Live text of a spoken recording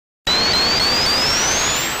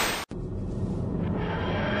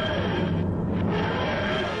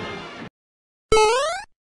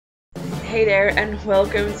Hey there and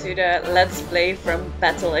welcome to the Let's Play from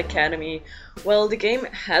Battle Academy. Well, the game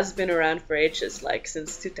has been around for ages, like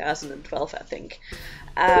since 2012 I think.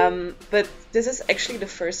 But this is actually the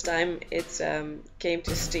first time it came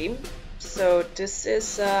to Steam. So this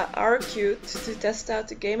is our cue to test out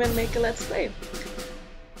the game and make a Let's Play.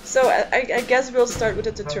 So I guess we'll start with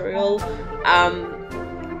a tutorial.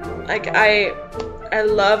 Like I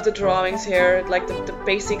love the drawings here, like the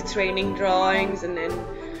basic training drawings, and then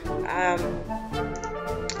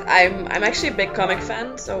I'm actually a big comic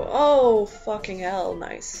fan, so oh fucking hell,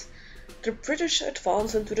 nice. The British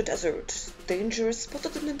advance into the desert. Danger is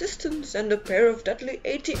spotted in the distance, and a pair of deadly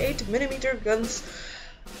 88mm guns.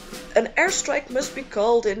 An airstrike must be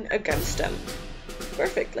called in against them.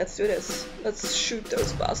 Perfect, let's do this. Let's shoot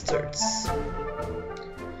those bastards.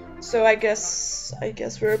 So I guess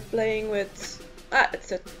we're playing with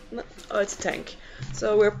it's a tank.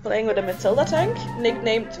 So we're playing with a Matilda tank,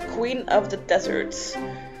 nicknamed Queen of the Deserts.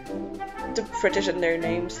 The British in their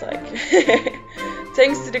names, like.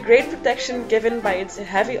 Thanks to the great protection given by its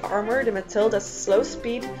heavy armor, the Matilda's slow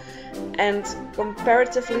speed and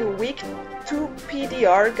comparatively weak 2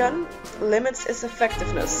 PDR gun limits its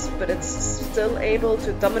effectiveness, but it's still able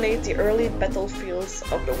to dominate the early battlefields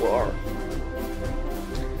of the war.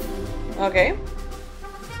 Okay,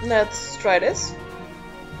 let's try this.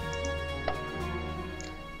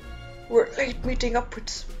 We're late meeting up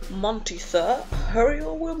with Monty, sir. Hurry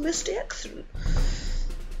or we'll miss the action.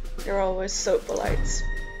 You're always so polite.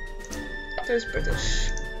 Those British.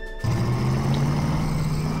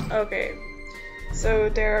 Okay, so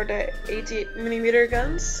there are the 88mm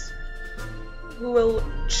guns who will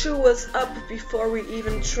chew us up before we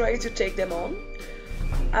even try to take them on.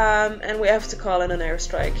 And we have to call in an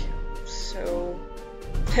airstrike. So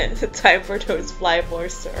the time for those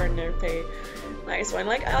flyboys to earn their pay. Nice one.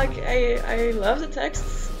 Like I love the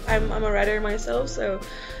texts. I'm a writer myself, so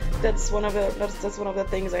that's one of the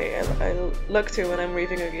things I look to when I'm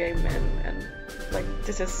reading a game, and like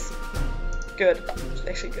this is good. It's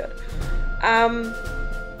actually good.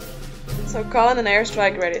 So call in an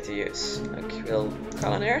airstrike ready to use. Like we'll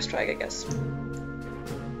call an airstrike, I guess.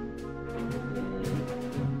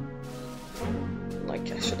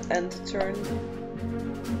 Like I should end the turn.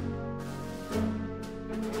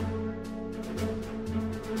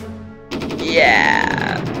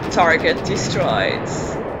 Yeah, target destroyed.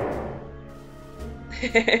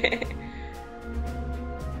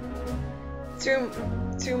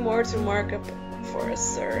 two more to mark up for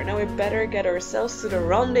us, sir. Now we better get ourselves to the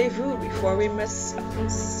rendezvous before we miss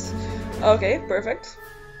us. Okay, perfect.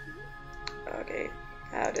 Okay,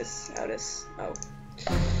 how this? Oh.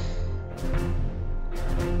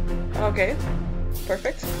 Okay,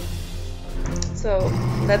 perfect. So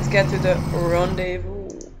let's get to the rendezvous.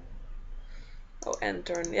 Oh, end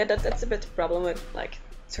turn. Yeah, that's a bit the problem with like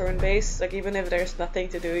turn-based. Like even if there's nothing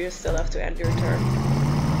to do, you still have to end your turn.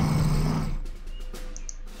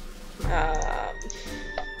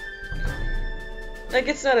 Like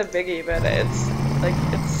it's not a biggie, but it's like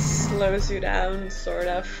it slows you down, sort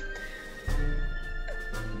of.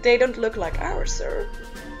 They don't look like ours, sir.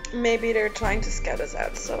 Maybe they're trying to scout us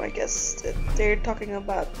out, so I guess they're talking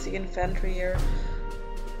about the infantry here.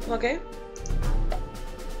 Okay.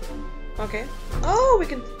 Okay. Oh, we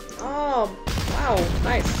can. Oh, wow,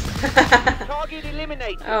 nice. Target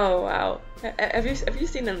eliminated. Oh wow. Have you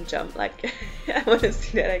seen them jump? Like, I want to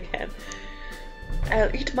see that again.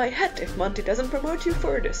 I'll eat my head if Monty doesn't promote you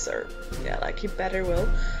further, sir. Yeah, like he better will.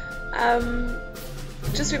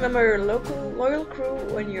 Just remember your loyal crew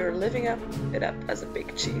when you're living it up as a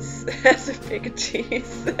big cheese. As a big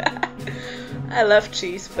cheese. I love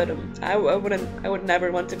cheese, but I would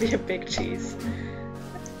never want to be a big cheese.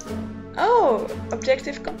 Oh,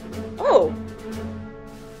 objective oh!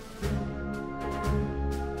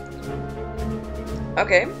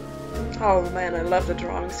 Okay. Oh man, I love the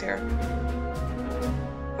drawings here.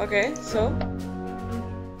 Okay, so...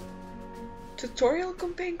 Tutorial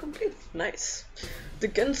campaign complete. Nice. The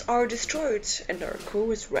guns are destroyed and our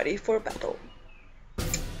crew is ready for battle.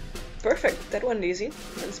 Perfect, that went easy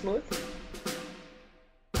and smooth.